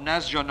of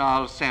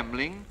national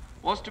sammling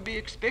was to be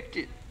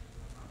expected.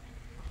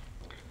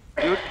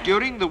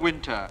 During the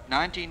winter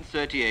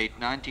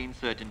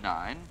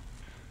 1938-1939,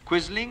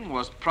 Quisling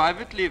was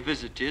privately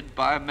visited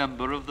by a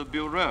member of the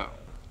Bureau.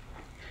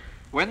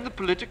 When the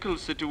political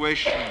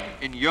situation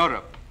in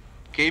Europe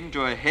came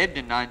to a head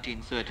in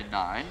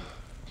 1939,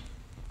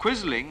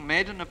 Quisling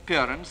made an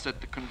appearance at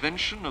the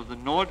convention of the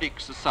Nordic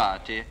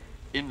Society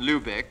in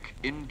Lübeck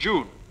in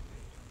June.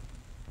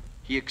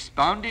 He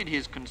expounded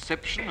his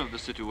conception of the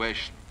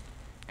situation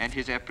and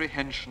his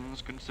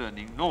apprehensions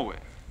concerning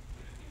Norway.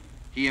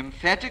 He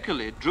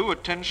emphatically drew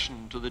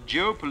attention to the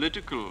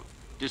geopolitical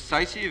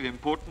decisive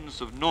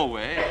importance of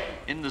Norway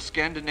in the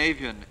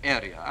Scandinavian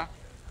area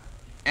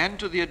and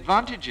to the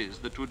advantages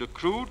that would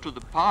accrue to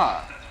the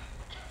power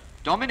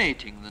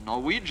dominating the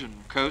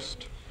Norwegian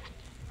coast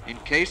in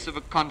case of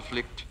a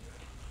conflict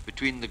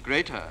between the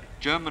Greater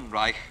German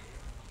Reich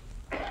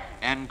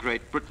and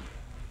Great Britain.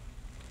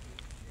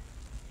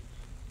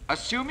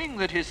 Assuming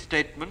that his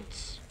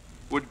statements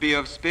would be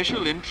of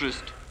special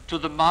interest to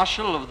the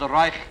Marshal of the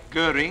Reich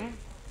Goering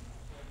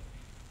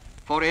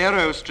for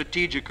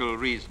aerostrategical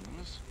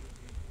reasons,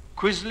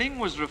 Quisling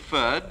was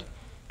referred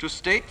to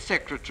State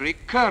Secretary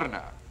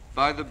Körner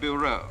by the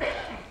Bureau.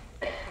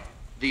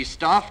 The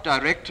staff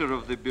director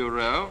of the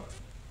Bureau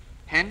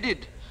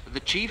handed the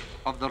chief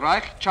of the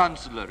Reich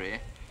Chancellery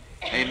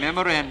a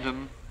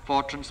memorandum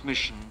for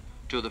transmission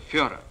to the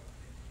Führer.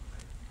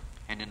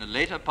 And in a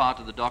later part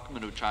of the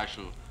document, which I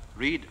shall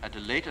read at a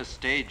later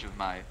stage of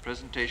my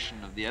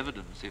presentation of the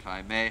evidence, if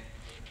I may,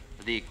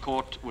 the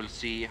court will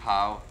see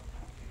how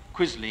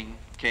Quisling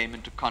came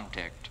into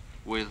contact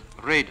with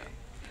Raeder.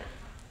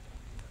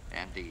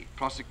 And the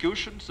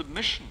prosecution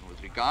submission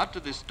with regard to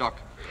this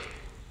document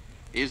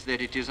is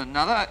that it is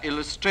another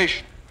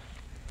illustration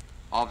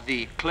of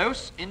the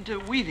close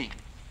interweaving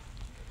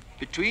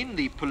between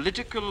the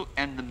political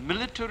and the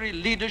military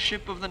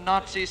leadership of the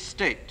Nazi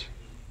state,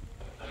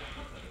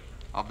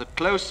 of the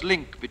close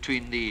link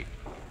between the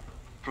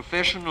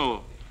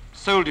professional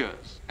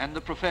soldiers and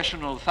the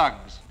professional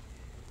thugs.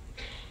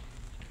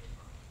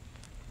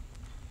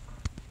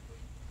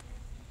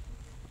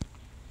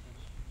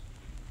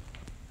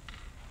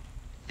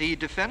 The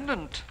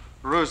defendant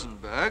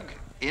Rosenberg,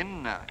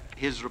 in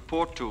his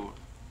report to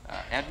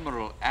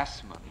Admiral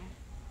Assmann,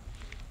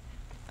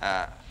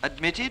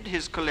 admitted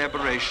his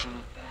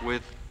collaboration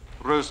with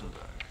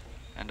Rosenberg.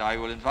 And I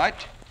will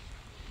invite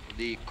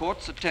the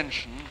court's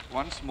attention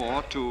once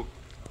more to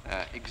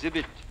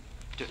exhibit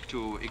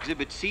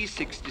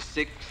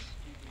C66,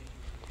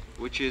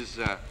 which is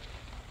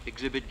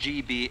exhibit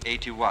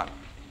GB81.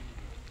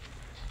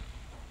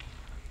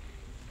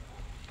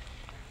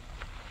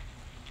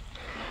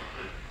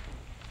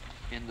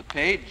 In the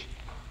page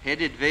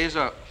headed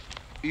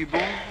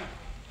Weserübung,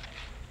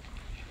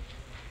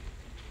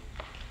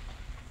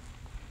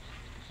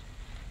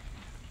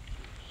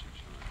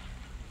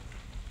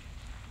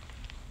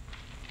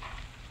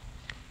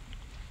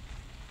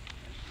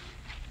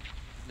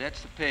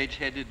 that's the page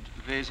headed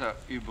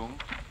Weserübung.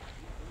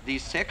 The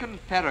second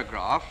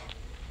paragraph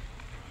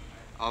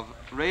of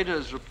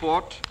Raeder's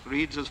report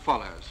reads as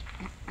follows.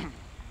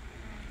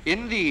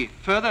 In the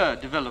further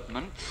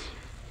developments,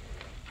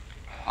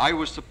 I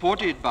was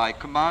supported by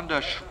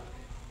Commander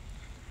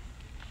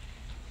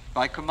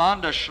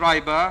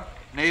Schreiber,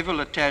 naval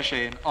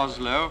attaché in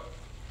Oslo,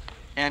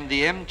 and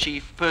the M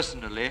Chief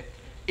personally,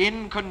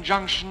 in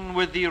conjunction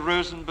with the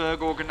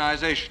Rosenberg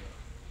organization.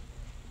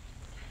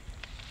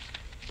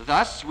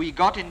 Thus, we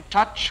got in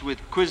touch with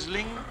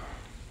Quisling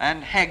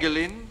and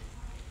Hagelin,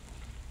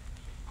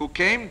 who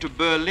came to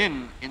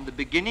Berlin in the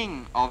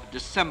beginning of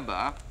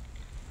December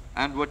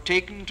and were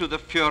taken to the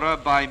Führer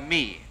by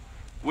me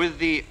with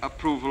the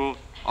approval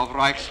of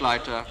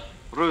Reichsleiter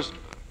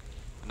Rosenberg.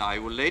 And I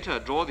will later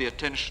draw the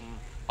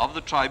attention of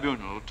the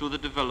tribunal to the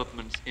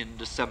developments in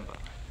December.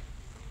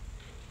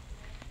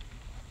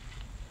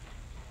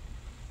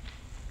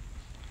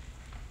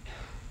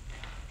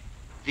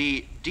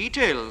 The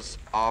details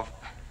of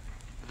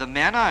the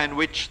manner in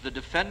which the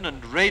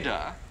defendant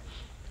Raeder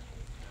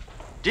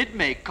did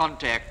make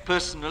contact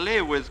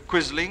personally with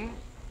Quisling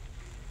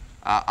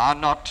are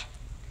not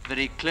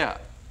very clear.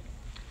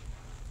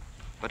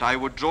 But I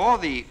would draw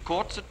the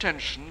court's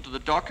attention to the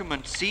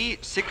document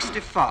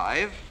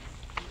C65,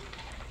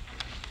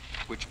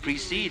 which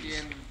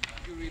precedes.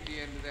 You read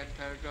the end of that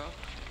paragraph?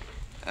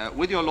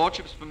 With your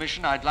lordship's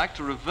permission, I'd like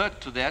to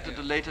revert to that at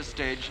a later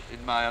stage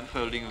in my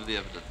unfolding of the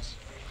evidence.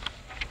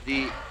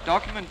 The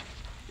document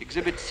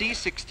exhibit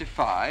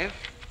C65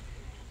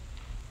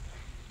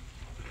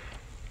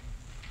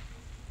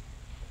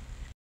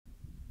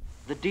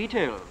 the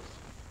details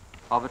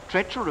of a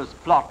treacherous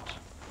plot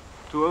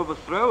to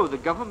overthrow the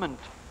government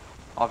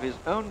of his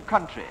own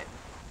country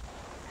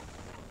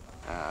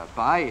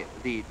by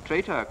the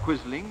traitor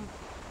Quisling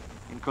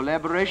in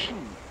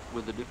collaboration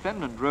with the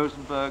defendant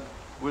Rosenberg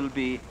will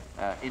be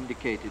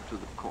indicated to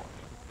the court.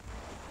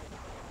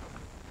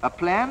 A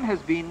plan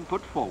has been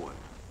put forward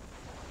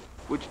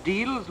which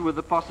deals with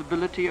the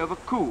possibility of a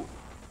coup,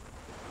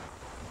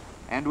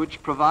 and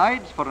which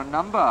provides for a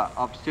number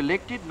of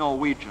selected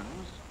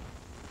Norwegians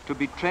to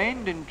be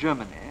trained in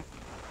Germany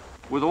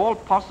with all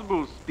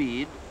possible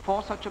speed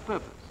for such a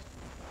purpose,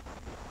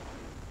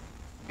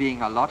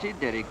 being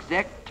allotted their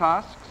exact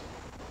tasks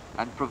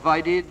and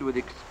provided with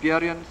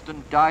experienced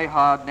and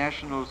die-hard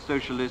National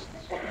Socialists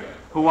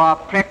who are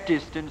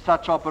practiced in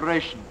such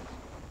operations.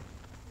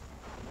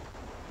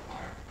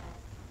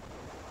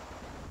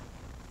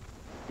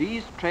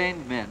 These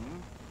trained men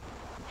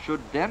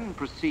should then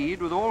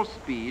proceed with all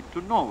speed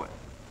to Norway,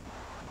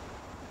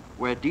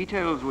 where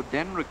details would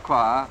then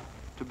require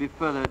to be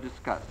further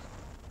discussed.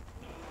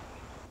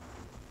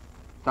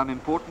 Some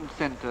important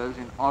centers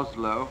in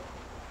Oslo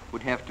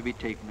would have to be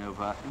taken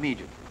over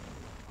immediately.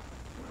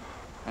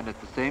 And at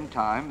the same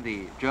time,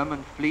 the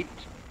German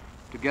fleet,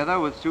 together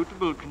with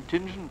suitable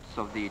contingents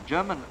of the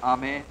German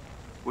army,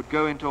 would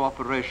go into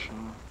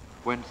operation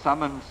when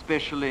summoned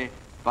specially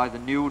by the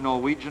new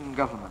Norwegian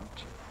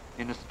government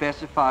in a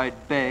specified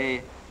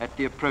bay at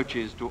the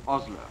approaches to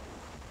Oslo.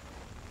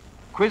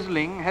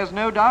 Quisling has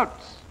no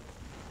doubts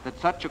that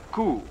such a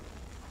coup,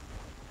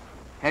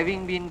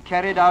 having been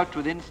carried out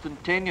with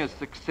instantaneous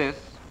success,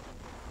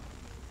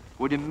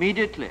 would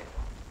immediately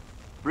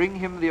bring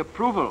him the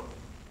approval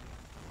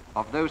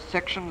of those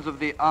sections of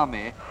the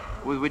army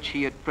with which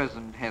he at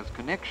present has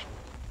connection.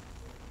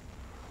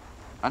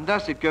 And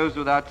thus it goes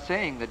without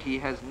saying that he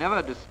has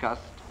never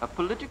discussed a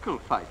political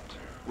fight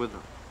with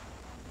them.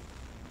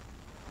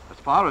 As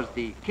far as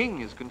the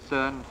king is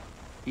concerned,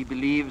 he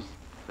believes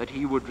that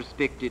he would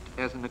respect it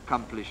as an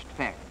accomplished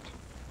fact.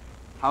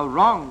 How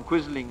wrong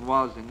Quisling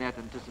was in that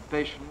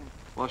anticipation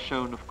was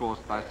shown, of course,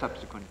 by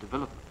subsequent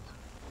developments.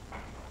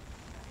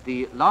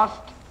 The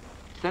last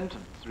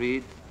sentence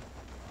reads,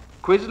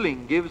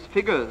 Quisling gives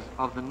figures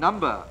of the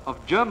number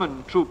of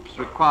German troops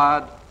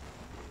required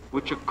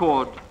which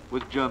accord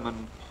with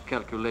German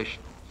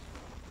calculations.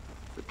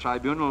 The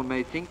tribunal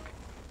may think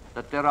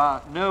that there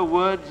are no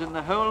words in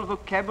the whole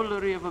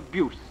vocabulary of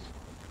abuse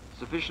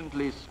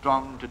sufficiently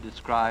strong to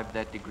describe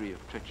that degree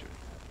of treachery.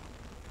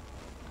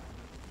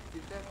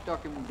 Is that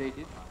document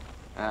dated?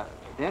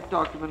 That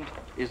document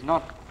is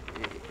not,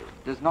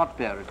 does not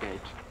bear a date.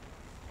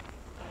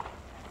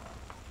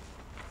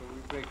 So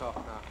we break off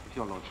now. If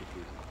your lordship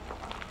please.